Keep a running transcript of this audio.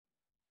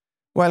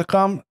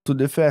Welcome to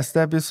the first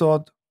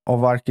episode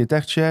of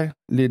Architecture,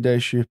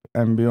 Leadership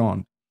and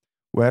Beyond,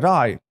 where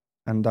I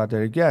and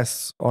other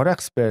guests or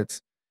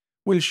experts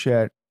will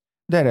share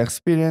their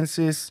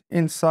experiences,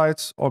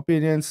 insights,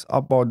 opinions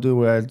about the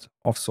world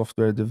of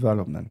software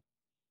development.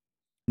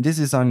 This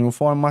is a new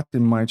format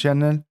in my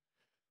channel.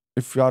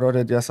 If you are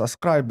already a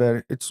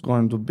subscriber, it's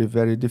going to be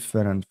very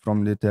different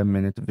from the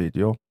 10-minute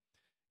video.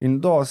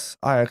 In those,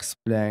 I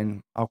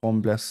explain a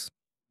complex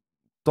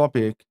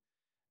topic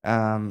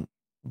um,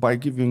 by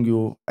giving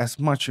you as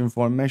much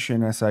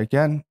information as I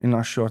can in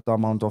a short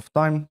amount of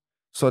time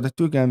so that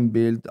you can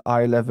build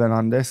high level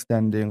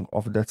understanding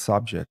of that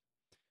subject.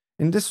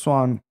 In this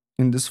one,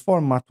 in this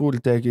format, we'll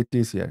take it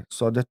easier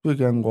so that we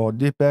can go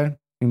deeper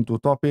into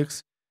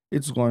topics.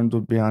 It's going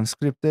to be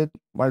unscripted,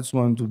 but it's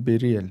going to be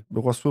real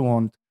because we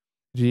want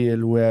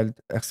real world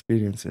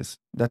experiences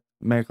that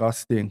make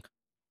us think.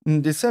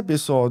 In this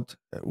episode,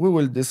 we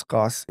will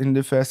discuss in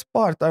the first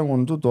part, I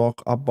want to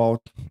talk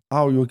about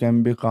how you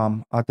can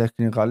become a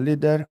technical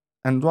leader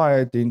and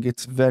why I think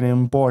it's very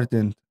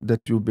important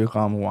that you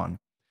become one.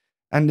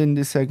 And in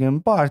the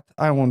second part,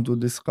 I want to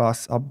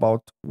discuss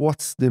about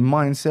what's the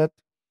mindset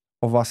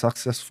of a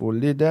successful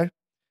leader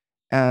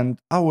and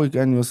how we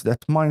can use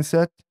that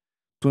mindset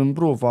to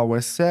improve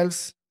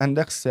ourselves and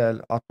excel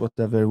at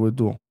whatever we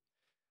do.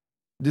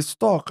 This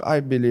talk,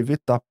 I believe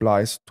it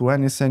applies to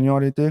any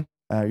seniority.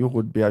 You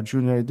could be a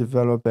junior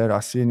developer,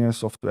 a senior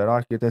software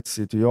architect,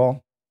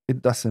 CTO,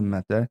 it doesn't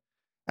matter.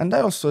 And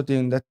I also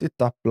think that it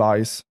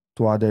applies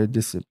to other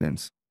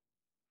disciplines.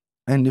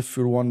 And if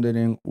you're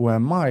wondering who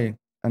am I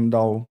and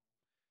how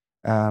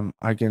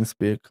I can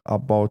speak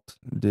about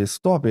this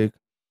topic,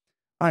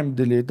 I'm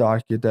the lead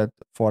architect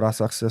for a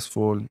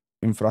successful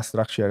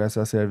infrastructure as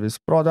a service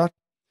product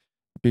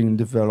being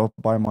developed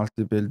by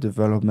multiple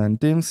development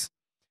teams.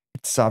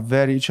 It's a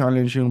very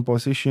challenging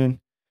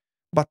position,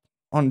 but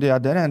on the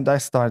other hand, I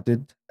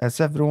started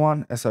as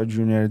everyone as a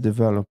junior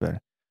developer.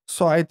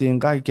 So I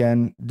think I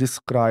can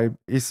describe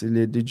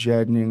easily the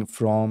journey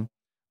from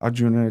a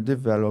junior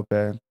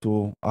developer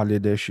to a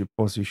leadership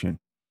position.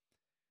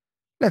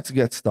 Let's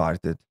get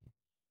started.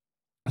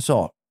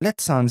 So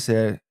let's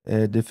answer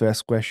the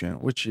first question,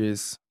 which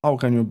is how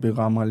can you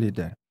become a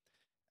leader?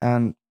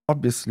 And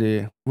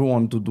obviously, we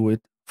want to do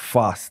it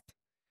fast.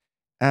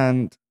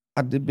 And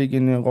at the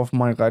beginning of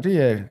my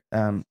career,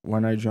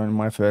 when I joined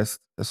my first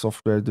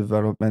software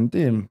development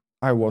team,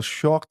 I was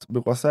shocked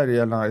because I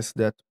realized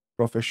that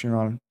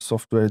professional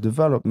software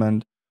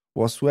development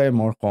was way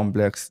more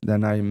complex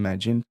than I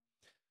imagined.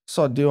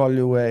 So the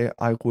only way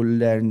I could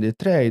learn the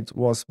trade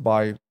was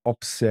by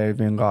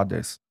observing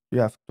others. You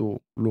have to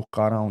look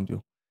around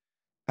you.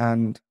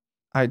 And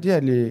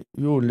ideally,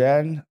 you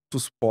learn to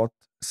spot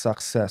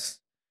success.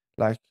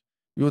 Like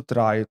you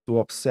try to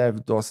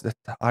observe those that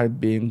are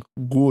being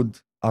good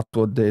at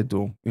what they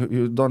do.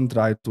 You don't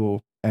try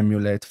to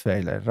emulate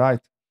failure, right?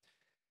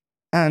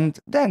 And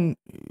then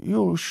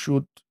you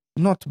should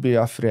not be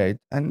afraid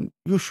and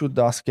you should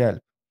ask help.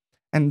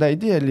 And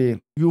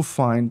ideally, you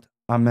find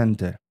a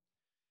mentor.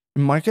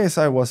 In my case,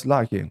 I was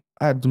lucky.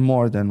 I had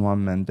more than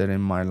one mentor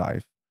in my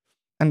life.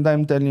 And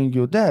I'm telling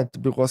you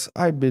that because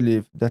I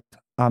believe that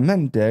a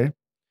mentor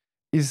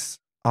is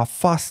a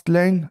fast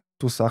lane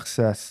to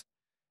success.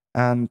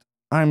 And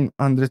I'm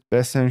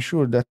 100%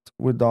 sure that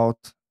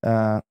without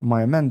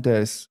my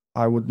mentors,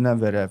 I would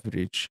never have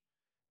reached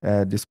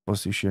this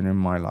position in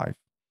my life.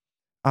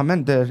 A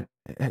mentor,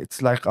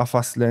 it's like a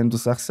fast lane to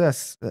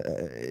success.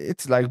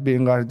 It's like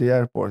being at the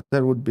airport.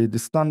 There would be the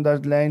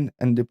standard lane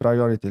and the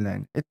priority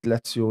lane. It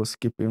lets you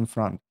skip in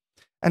front.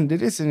 And the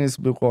reason is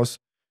because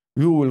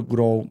you will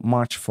grow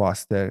much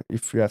faster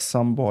if you have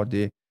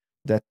somebody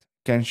that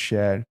can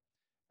share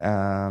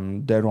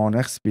their own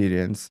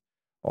experience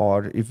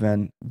or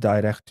even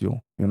direct you,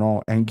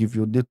 and give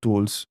you the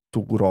tools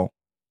to grow.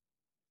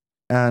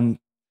 And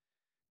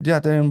the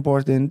other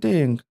important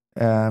thing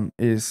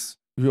is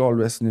you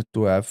always need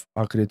to have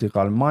a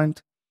critical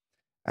mind.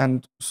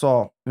 And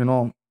so,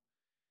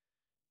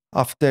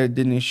 after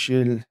the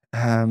initial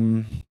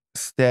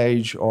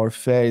stage or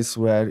phase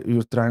where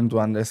you're trying to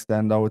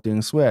understand how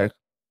things work,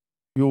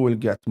 you will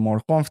get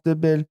more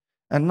comfortable.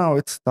 And now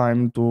it's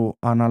time to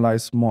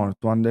analyze more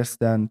to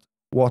understand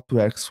what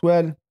works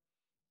well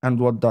and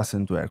what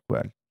doesn't work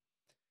well.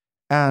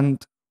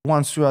 And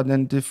once you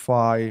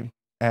identify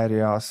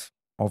areas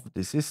of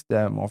the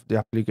system, of the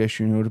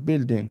application you're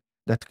building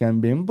that can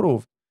be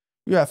improved,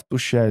 you have to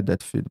share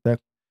that feedback,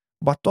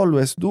 but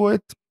always do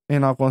it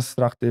in a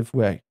constructive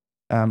way.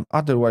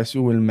 Otherwise,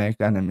 you will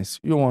make enemies.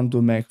 You want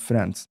to make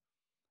friends.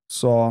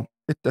 So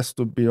it has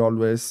to be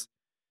always,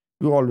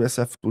 you always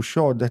have to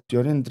show that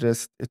your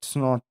interest, it's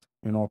not,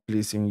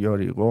 pleasing your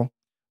ego,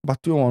 but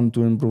you want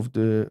to improve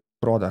the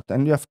product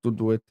and you have to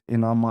do it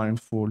in a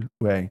mindful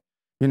way.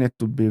 You need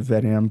to be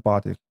very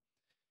empathic.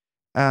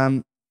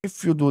 And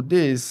if you do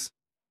this,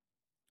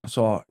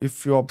 so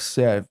if you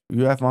observe,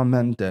 you have a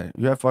mentor,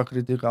 you have a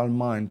critical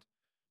mind,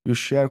 you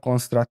share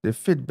constructive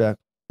feedback,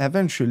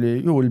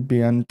 eventually you will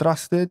be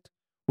entrusted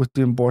with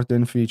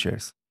important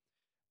features.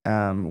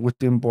 with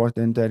the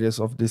important areas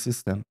of the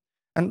system.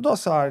 And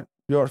those are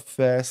your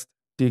first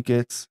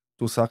tickets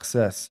to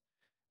success.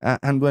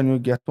 And when you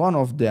get one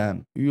of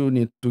them, you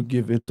need to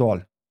give it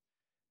all.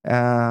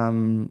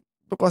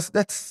 Because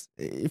that's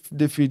if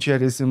the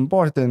feature is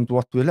important,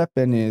 what will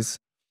happen is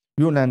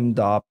you'll end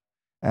up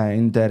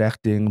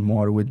interacting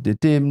more with the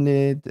team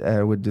lead,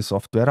 with the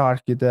software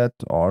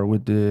architect, or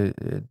with the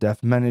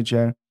dev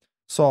manager.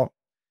 So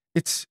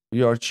it's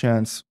your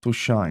chance to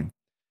shine.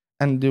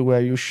 And the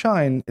way you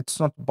shine, it's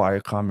not by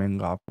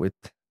coming up with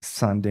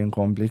something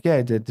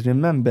complicated.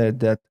 Remember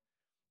that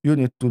you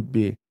need to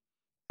be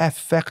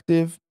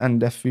effective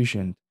and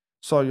efficient.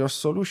 So your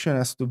solution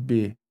has to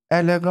be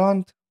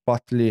elegant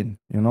but lean,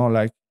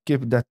 like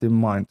keep that in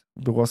mind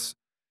because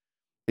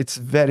it's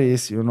very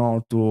easy,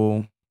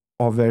 to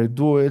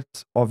overdo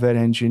it, over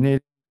engineer,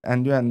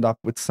 and you end up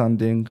with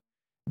something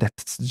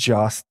that's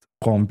just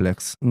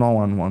complex. No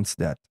one wants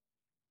that.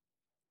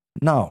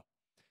 Now,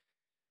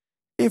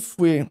 if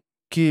we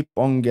keep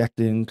on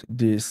getting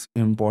these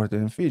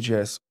important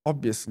features,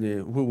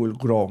 obviously we will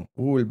grow,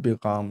 we will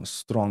become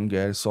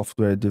stronger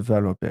software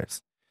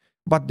developers.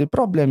 But the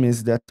problem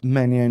is that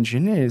many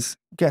engineers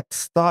get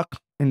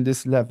stuck in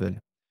this level.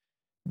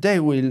 They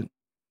will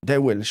they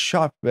will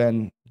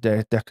sharpen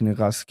their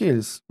technical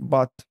skills,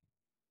 but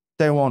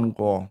they won't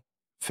go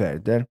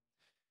further.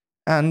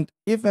 And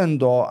even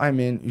though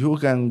you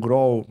can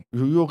grow,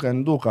 you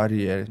can do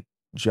career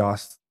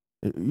just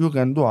you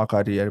can do a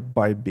career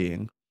by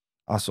being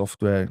a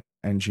software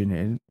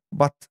engineer,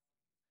 but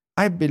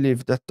I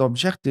believe that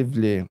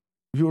objectively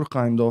you're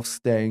kind of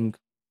staying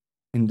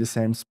in the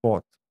same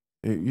spot.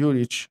 You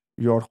reach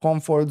your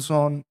comfort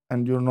zone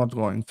and you're not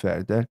going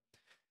further.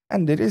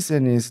 And the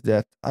reason is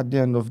that at the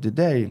end of the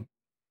day,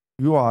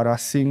 you are a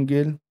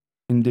single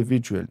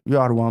individual, you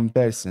are one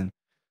person.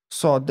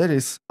 So there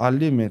is a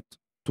limit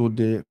to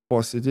the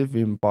positive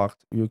impact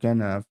you can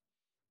have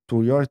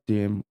to your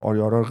team or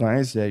your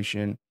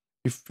organization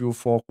if you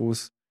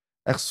focus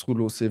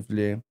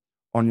exclusively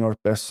on your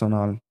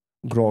personal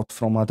growth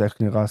from a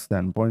technical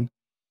standpoint.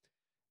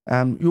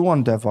 You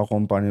won't have a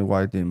company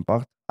wide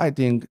impact. I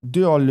think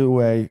the only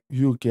way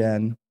you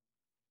can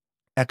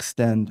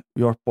extend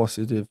your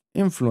positive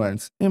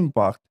influence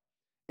impact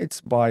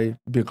it's by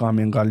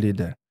becoming a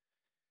leader.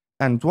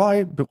 And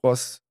why?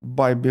 Because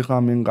by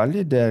becoming a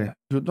leader,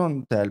 you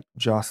don't help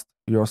just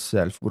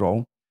yourself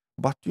grow,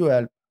 but you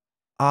help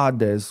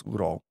others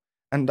grow.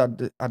 And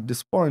at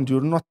this point,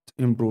 you're not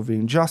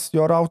improving just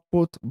your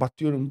output, but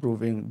you're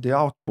improving the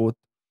output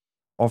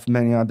of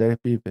many other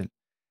people.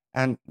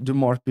 And the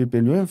more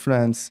people you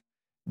influence,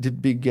 the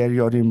bigger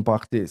your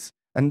impact is.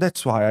 And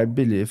that's why I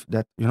believe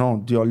that,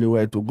 the only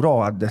way to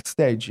grow at that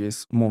stage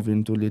is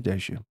moving to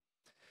leadership.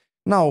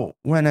 Now,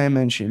 when I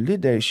mention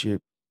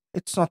leadership,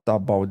 it's not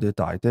about the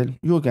title.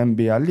 You can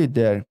be a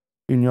leader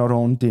in your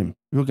own team.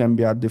 You can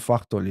be a de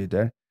facto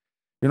leader.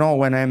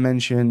 When I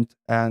mentioned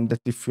and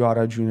that if you are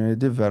a junior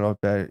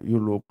developer, you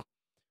look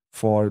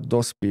for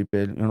those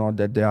people,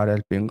 that they are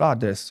helping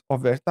others.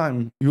 Over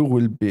time, you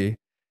will be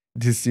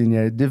the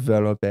senior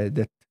developer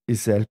that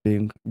is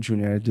helping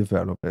junior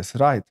developers,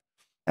 right?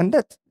 And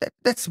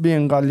that's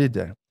being a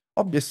leader.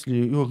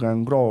 Obviously, you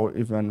can grow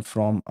even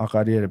from a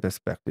career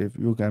perspective.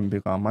 You can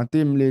become a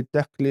team lead,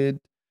 tech lead,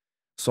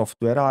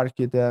 software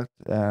architect,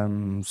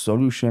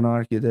 solution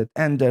architect,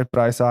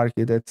 enterprise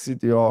architect,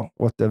 CTO,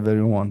 whatever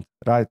you want,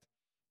 right?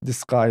 The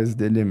sky is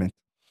the limit.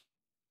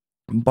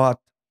 But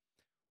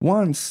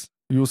once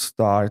you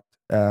start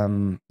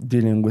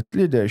dealing with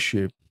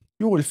leadership,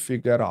 you will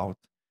figure out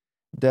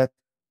that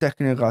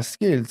technical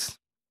skills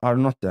are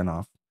not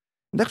enough.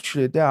 And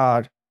actually, they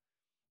are,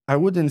 I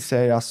wouldn't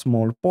say a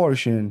small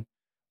portion,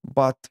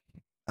 but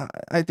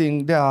I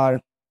think they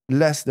are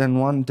less than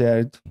one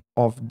third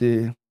of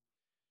the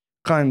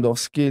kind of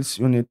skills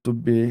you need to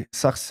be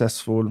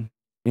successful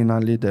in a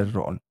leader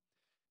role.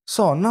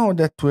 So now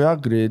that we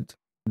agreed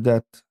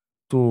that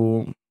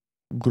to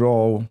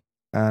grow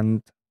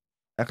and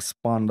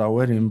expand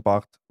our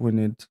impact, we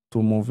need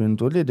to move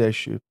into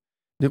leadership.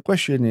 The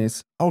question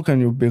is, how can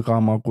you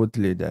become a good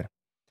leader?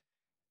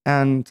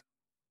 And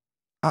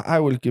I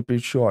will keep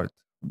it short.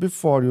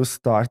 Before you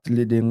start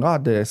leading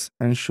others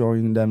and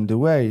showing them the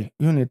way,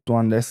 you need to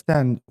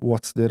understand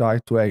what's the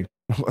right way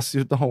because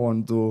you don't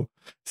want to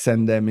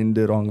send them in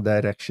the wrong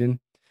direction.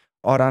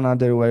 Or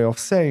another way of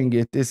saying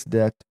it is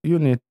that you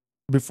need,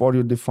 before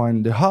you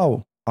define the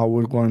how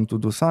we're going to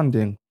do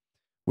something,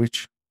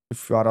 which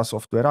if you are a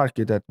software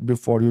architect,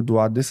 before you do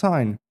a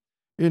design,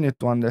 you need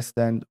to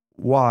understand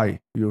why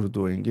you're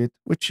doing it,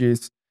 which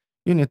is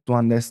you need to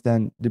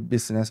understand the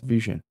business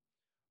vision.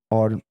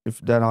 Or if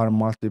there are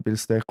multiple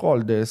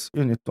stakeholders,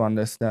 you need to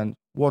understand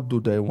what do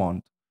they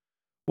want,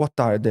 what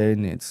are their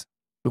needs,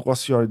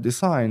 because your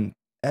design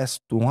has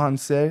to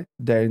answer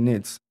their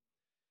needs.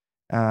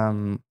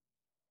 Um,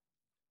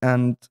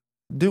 and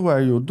the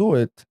way you do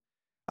it,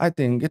 I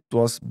think it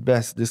was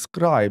best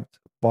described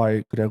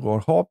by Gregor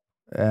Hopp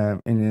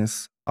in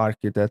his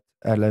Architect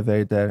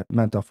Elevator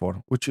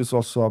Metaphor, which is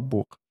also a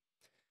book.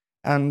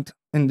 And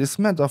In this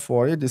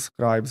metaphor, it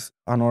describes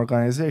an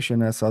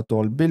organization as a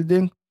tall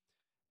building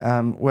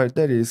where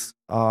there is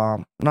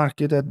an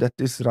architect that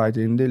is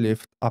riding the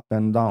lift up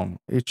and down.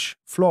 Each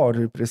floor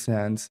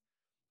represents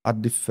a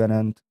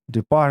different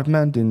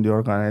department in the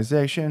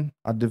organization.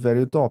 At the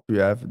very top, you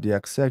have the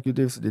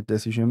executives, the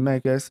decision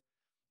makers,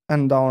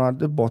 and down at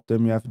the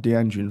bottom, you have the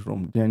engine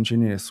room, the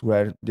engineers,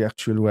 where the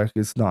actual work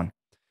is done.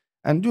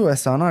 And you,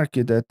 as an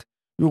architect,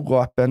 you go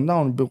up and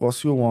down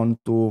because you want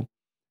to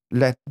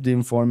let the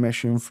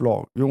information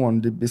flow. You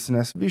want the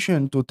business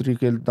vision to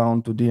trickle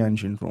down to the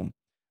engine room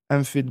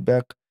and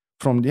feedback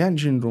from the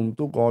engine room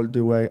to go all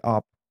the way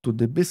up to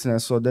the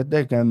business so that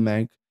they can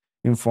make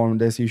informed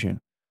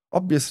decision.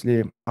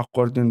 Obviously,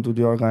 according to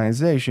the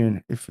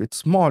organization, if it's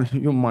small,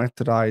 you might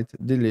write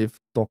the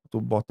lift top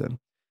to bottom.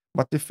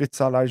 But if it's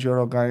a larger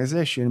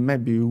organization,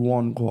 maybe you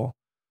won't go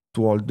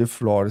to all the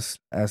floors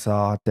as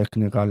a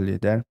technical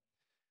leader.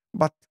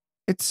 But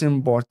it's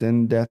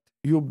important that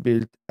you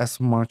build as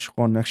much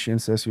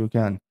connections as you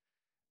can.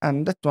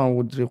 And that one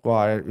would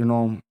require,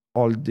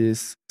 all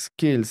these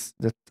skills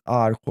that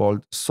are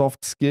called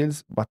soft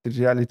skills, but in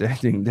reality, I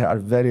think they are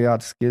very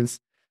hard skills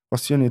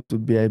because you need to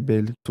be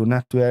able to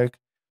network,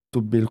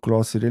 to build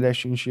close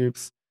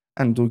relationships,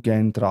 and to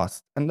gain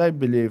trust. And I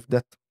believe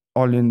that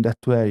all in that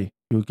way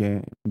you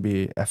can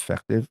be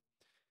effective.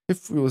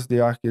 If we use the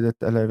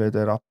architect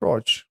elevator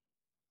approach,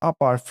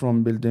 apart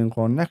from building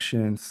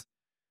connections,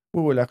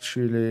 we will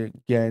actually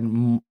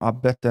gain a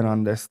better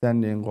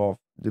understanding of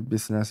the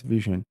business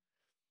vision.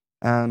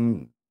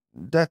 And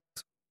that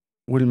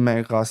will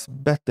make us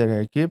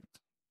better equipped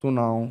to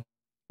now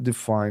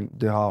define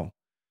the how.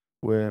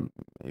 Where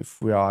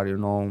if we are,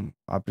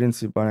 a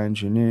principal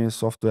engineer,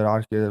 software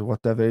architect,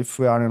 whatever, if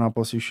we are in a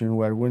position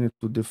where we need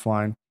to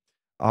define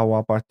how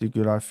a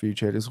particular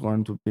feature is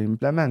going to be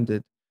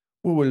implemented,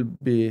 we will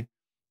be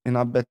in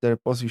a better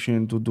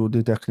position to do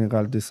the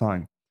technical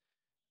design.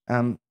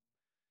 And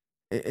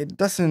it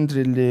doesn't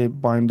really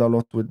bind a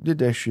lot with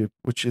leadership,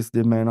 which is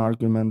the main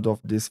argument of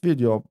this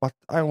video, but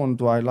I want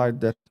to highlight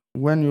that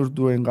when you're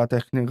doing a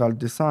technical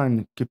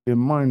design, keep in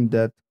mind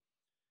that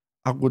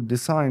a good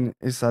design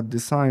is a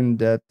design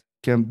that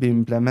can be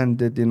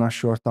implemented in a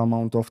short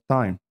amount of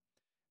time.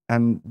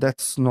 And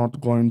that's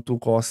not going to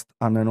cost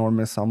an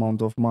enormous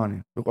amount of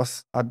money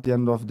because at the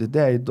end of the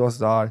day,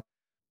 those are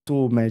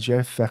two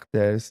major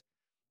factors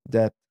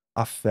that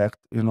affect,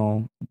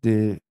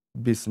 the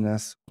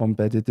business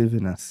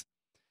competitiveness.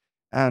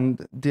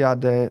 And the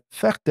other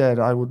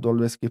factor I would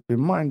always keep in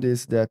mind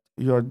is that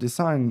your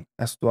design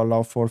has to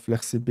allow for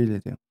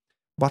flexibility.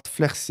 But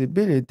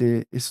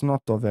flexibility is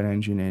not over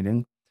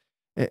engineering.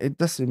 It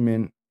doesn't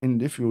mean in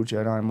the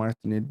future I might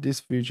need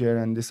this feature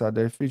and this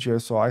other feature,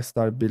 so I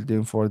start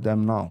building for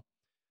them now.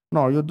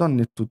 No, you don't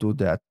need to do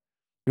that.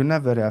 You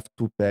never have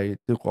to pay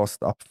the cost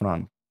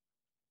upfront.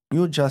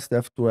 You just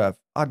have to have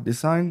a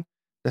design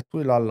that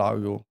will allow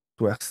you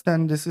to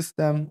extend the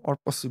system or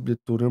possibly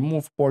to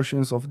remove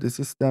portions of the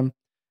system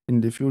in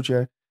the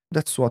future.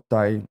 That's what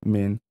I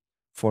mean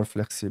for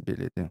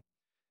flexibility.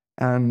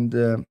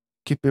 And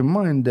keep in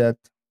mind that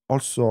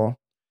also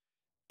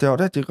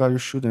theoretically you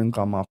shouldn't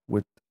come up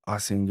with a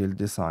single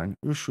design.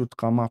 You should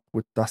come up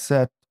with a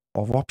set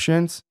of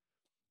options.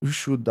 You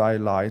should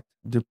highlight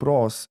the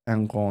pros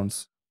and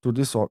cons to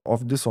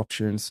of these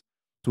options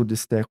to the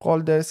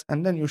stakeholders,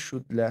 and then you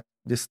should let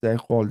the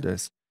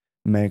stakeholders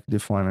make the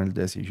final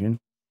decision.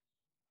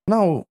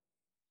 Now,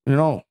 you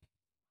know,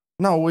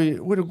 now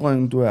we're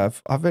going to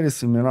have a very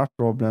similar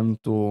problem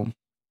to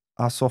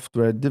a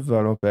software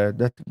developer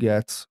that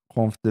gets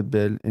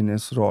comfortable in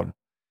his role.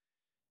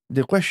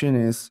 The question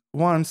is,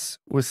 once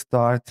we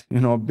start,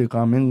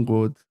 becoming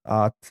good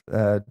at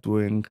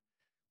doing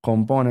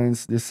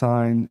components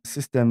design,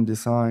 system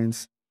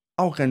designs,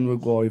 how can we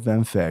go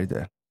even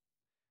further?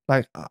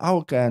 Like,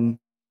 how can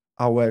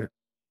our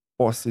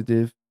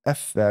positive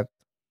effect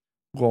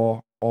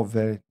go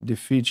over the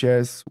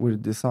features we're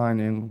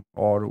designing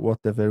or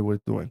whatever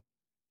we're doing?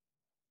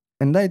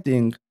 And I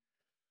think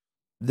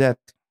that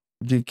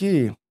the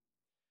key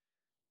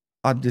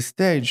at this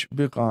stage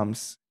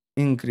becomes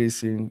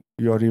increasing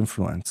your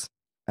influence.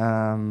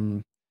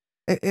 Um,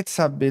 it's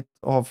a bit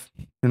of,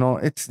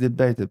 it's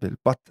debatable,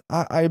 but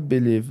I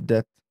believe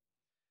that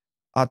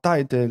a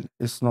title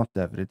is not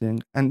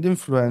everything, and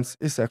influence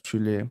is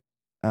actually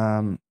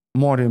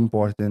more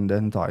important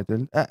than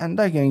title. And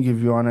I can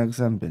give you an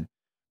example.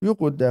 You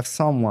could have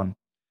someone,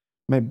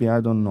 maybe I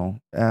don't know,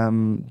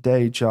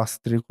 they just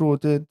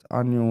recruited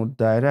a new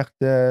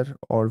director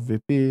or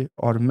VP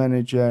or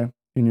manager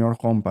in your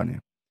company,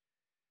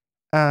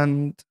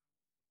 and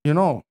you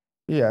know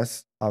he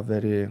has a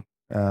very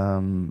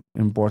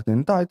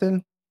important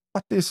title,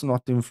 but it's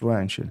not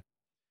influential.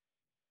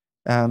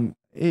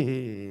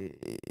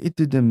 It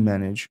didn't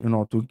manage,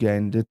 to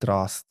gain the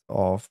trust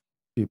of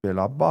people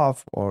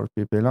above or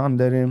people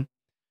under him.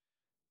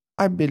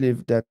 I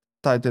believe that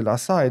title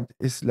aside,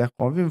 his lack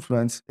of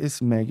influence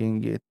is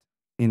making it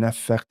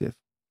ineffective.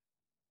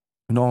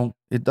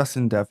 It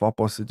doesn't have a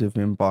positive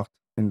impact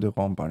in the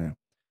company.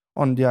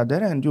 On the other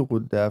hand, you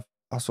could have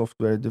a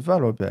software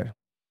developer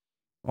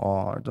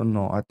or I don't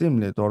know, a team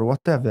lead or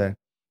whatever,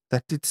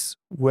 that it's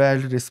well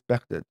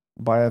respected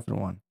by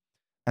everyone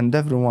and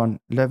everyone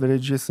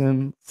leverages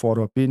him for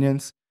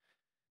opinions.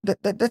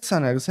 That's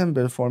an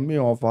example for me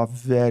of a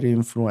very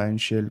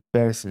influential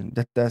person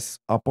that has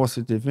a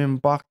positive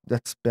impact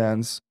that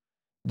spans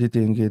the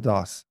thing he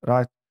does,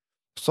 right?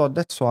 So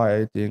that's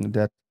why I think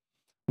that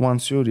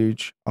once you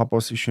reach a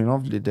position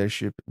of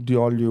leadership, the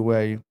only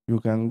way you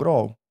can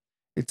grow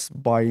it's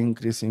by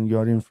increasing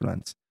your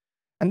influence.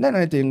 And then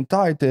I think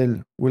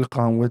title will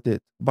come with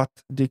it. But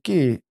the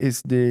key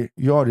is the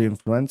your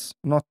influence,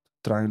 not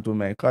trying to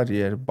make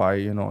career by,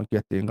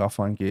 getting a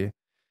funky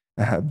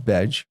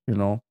badge.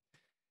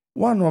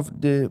 One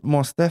of the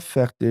most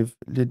effective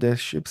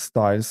leadership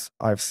styles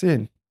I've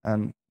seen,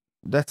 and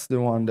that's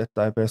the one that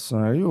I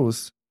personally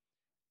use,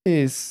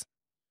 is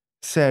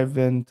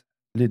servant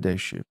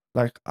leadership.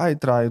 Like I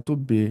try to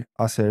be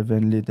a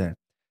servant leader.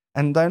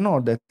 And I know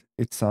that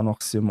it's an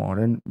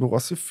oxymoron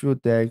because if you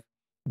take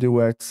the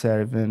word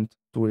servant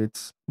to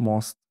its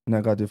most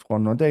negative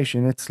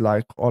connotation, it's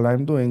like all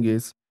I'm doing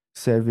is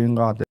serving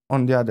others.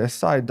 On the other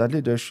side, the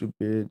leader should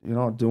be,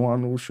 the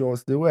one who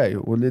shows the way,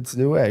 who leads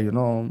the way,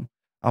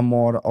 a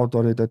more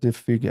authoritative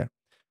figure.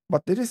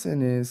 But the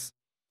reason is,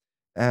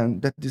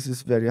 and that this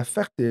is very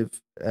effective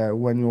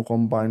when you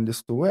combine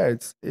these two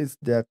words, is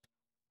that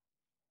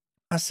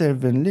a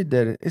servant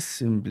leader is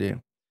simply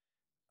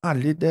a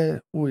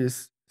leader who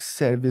is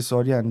service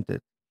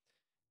oriented.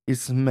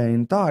 Its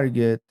main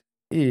target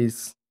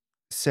is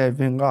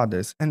serving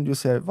others, and you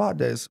serve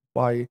others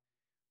by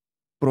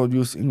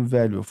producing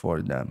value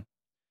for them.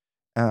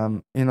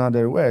 In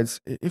other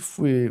words, if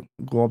we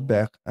go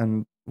back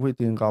and we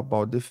think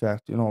about the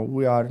fact,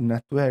 we are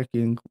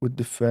networking with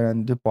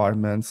different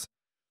departments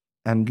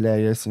and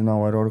layers in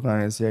our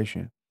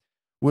organization.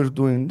 We're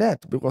doing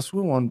that because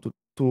we want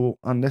to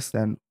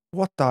understand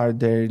what are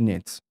their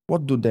needs,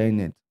 what do they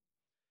need,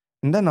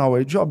 and then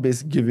our job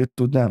is give it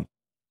to them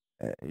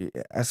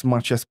as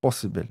much as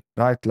possible,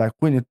 right? Like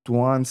we need to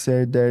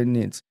answer their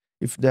needs.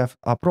 If they have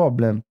a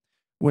problem,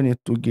 we need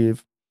to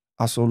give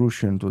a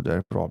solution to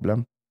their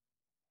problem.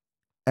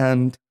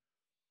 And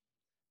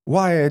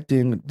why I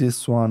think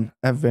this one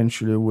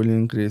eventually will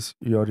increase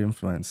your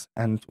influence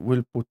and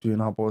will put you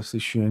in a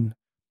position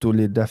to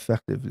lead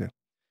effectively.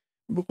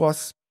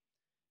 Because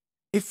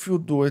if you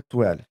do it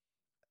well,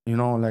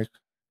 like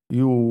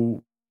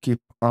you keep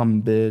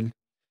humble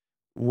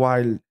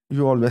while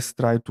you always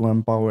try to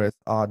empower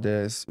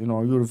others,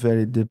 you're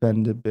very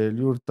dependable,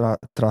 you're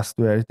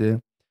trustworthy,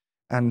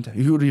 and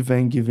you're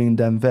even giving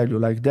them value.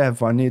 Like they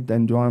have a need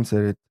and you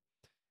answer it,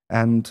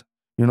 and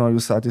you're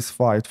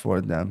satisfied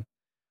for them.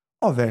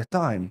 Over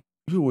time,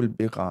 you will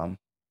become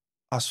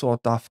a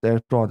sought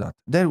after product.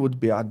 There would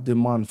be a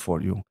demand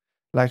for you.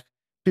 Like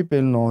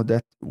people know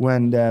that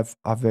when they have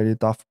a very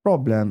tough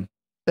problem,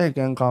 they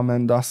can come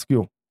and ask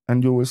you,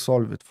 and you will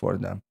solve it for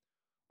them.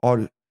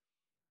 Or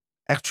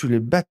actually,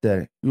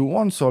 better, you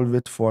won't solve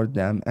it for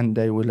them and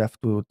they will have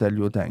to tell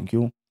you thank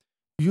you.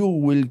 You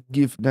will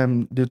give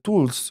them the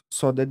tools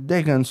so that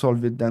they can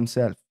solve it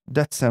themselves.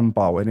 That's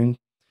empowering.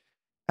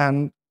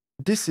 And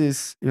this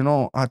is,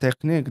 a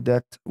technique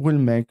that will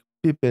make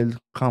people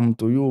come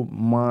to you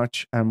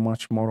much and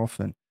much more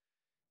often.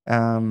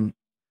 Um,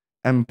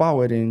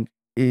 Empowering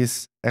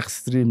is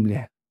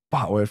extremely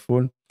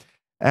powerful.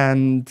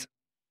 And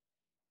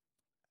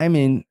I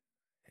mean,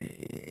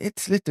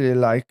 it's literally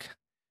like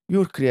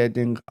you're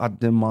creating a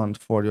demand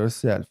for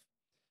yourself.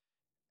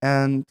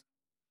 And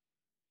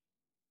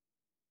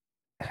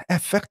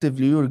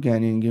effectively, you're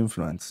gaining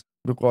influence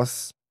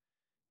because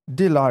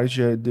the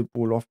larger the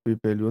pool of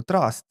people you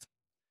trust,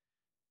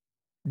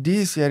 the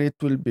easier it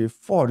will be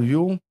for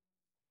you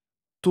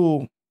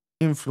to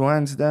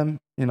influence them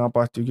in a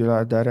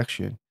particular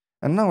direction.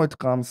 And now it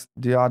comes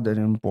the other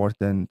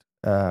important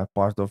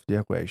part of the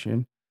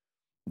equation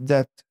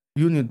that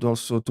you need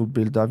also to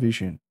build a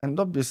vision. And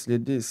obviously,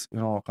 this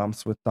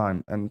comes with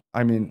time. And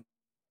I mean,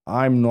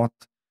 I'm not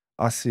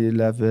a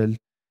C-level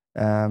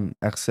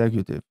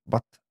executive,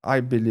 but I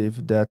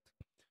believe that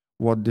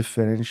what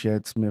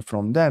differentiates me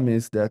from them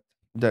is that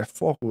their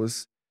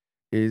focus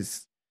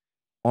is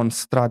on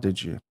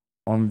strategy,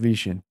 on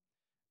vision.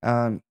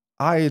 And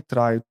I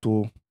try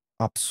to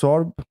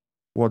absorb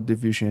what the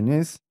vision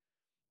is.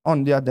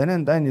 On the other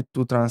hand, I need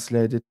to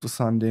translate it to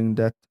something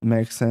that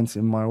makes sense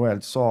in my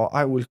world. So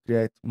I will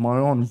create my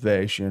own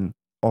version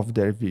of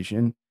their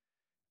vision.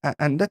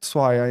 And that's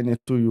why I need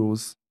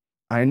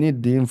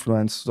the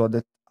influence so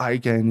that I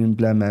can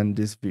implement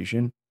this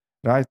vision,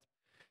 right?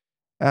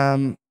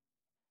 Um,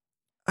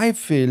 I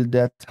feel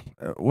that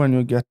when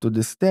you get to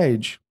this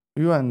stage,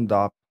 you end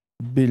up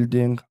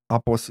building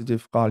a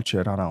positive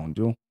culture around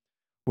you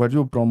where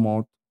you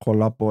promote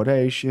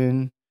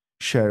collaboration,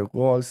 share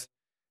goals,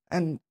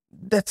 and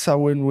that's a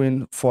win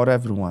win for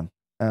everyone.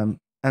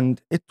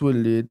 And it will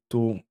lead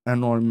to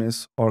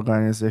enormous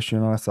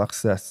organizational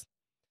success.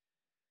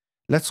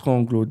 Let's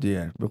conclude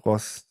here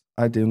because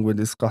I think we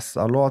discussed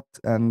a lot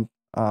and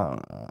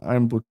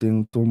I'm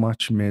putting too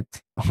much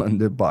meat on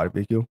the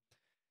barbecue.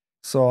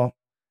 So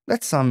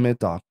let's sum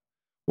it up.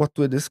 What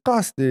we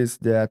discussed is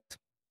that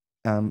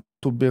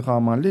to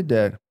become a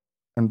leader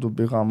and to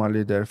become a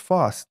leader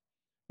fast,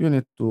 you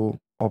need to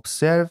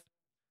observe,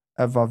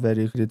 have a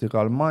very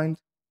critical mind,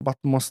 but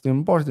most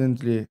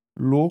importantly,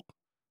 look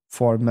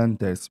for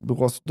mentors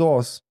because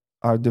those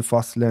are the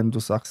fast lane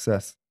to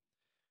success.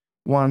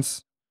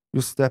 Once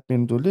you step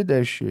into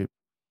leadership,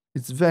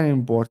 it's very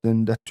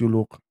important that you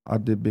look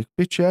at the big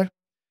picture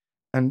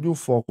and you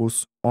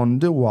focus on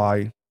the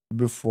why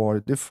before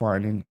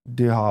defining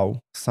the how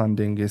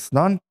something is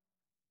done.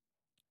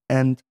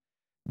 And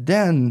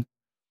then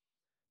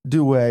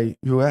the way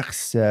you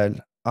excel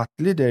at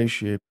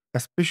leadership,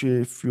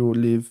 especially if you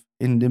live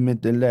in the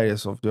middle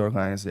layers of the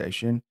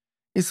organization,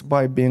 is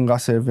by being a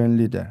servant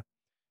leader.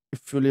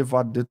 If you live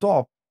at the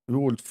top, you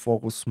would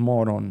focus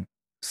more on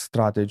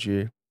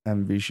strategy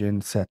and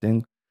vision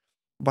setting.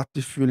 But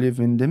if you live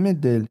in the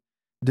middle,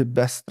 the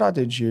best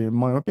strategy, in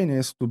my opinion,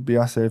 is to be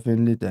a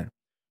servant leader.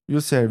 You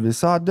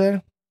service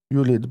other,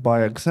 you lead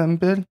by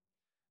example,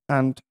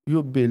 and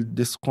you build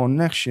these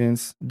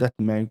connections that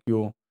make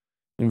you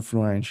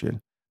influential.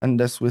 And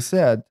as we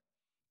said,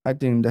 I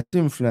think that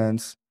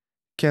influence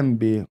can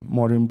be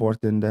more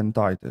important than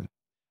title.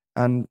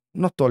 And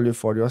not only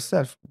for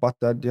yourself, but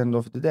at the end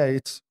of the day,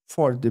 it's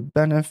for the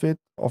benefit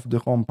of the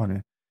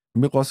company.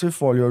 Because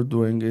if all you're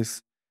doing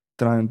is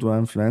trying to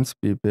influence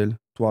people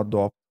to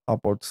adopt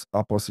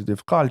a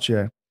positive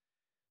culture,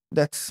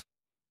 that's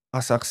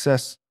a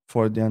success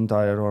for the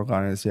entire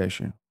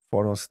organization,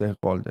 for all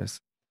stakeholders.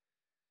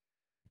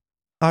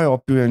 I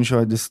hope you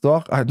enjoyed this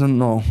talk. I don't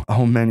know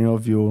how many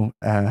of you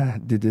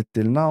did it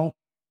till now.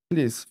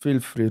 Please feel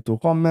free to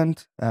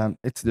comment.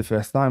 It's the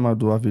first time I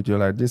do a video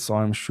like this, so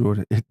I'm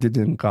sure it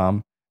didn't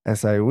come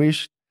as I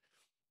wished.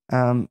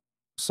 Um,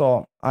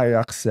 so I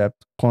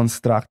accept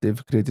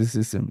constructive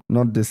criticism,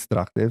 not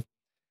destructive.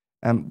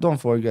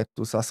 Don't forget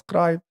to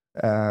subscribe,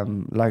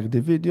 like the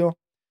video,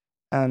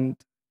 and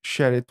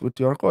share it with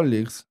your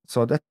colleagues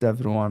so that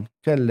everyone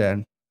can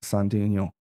learn something new.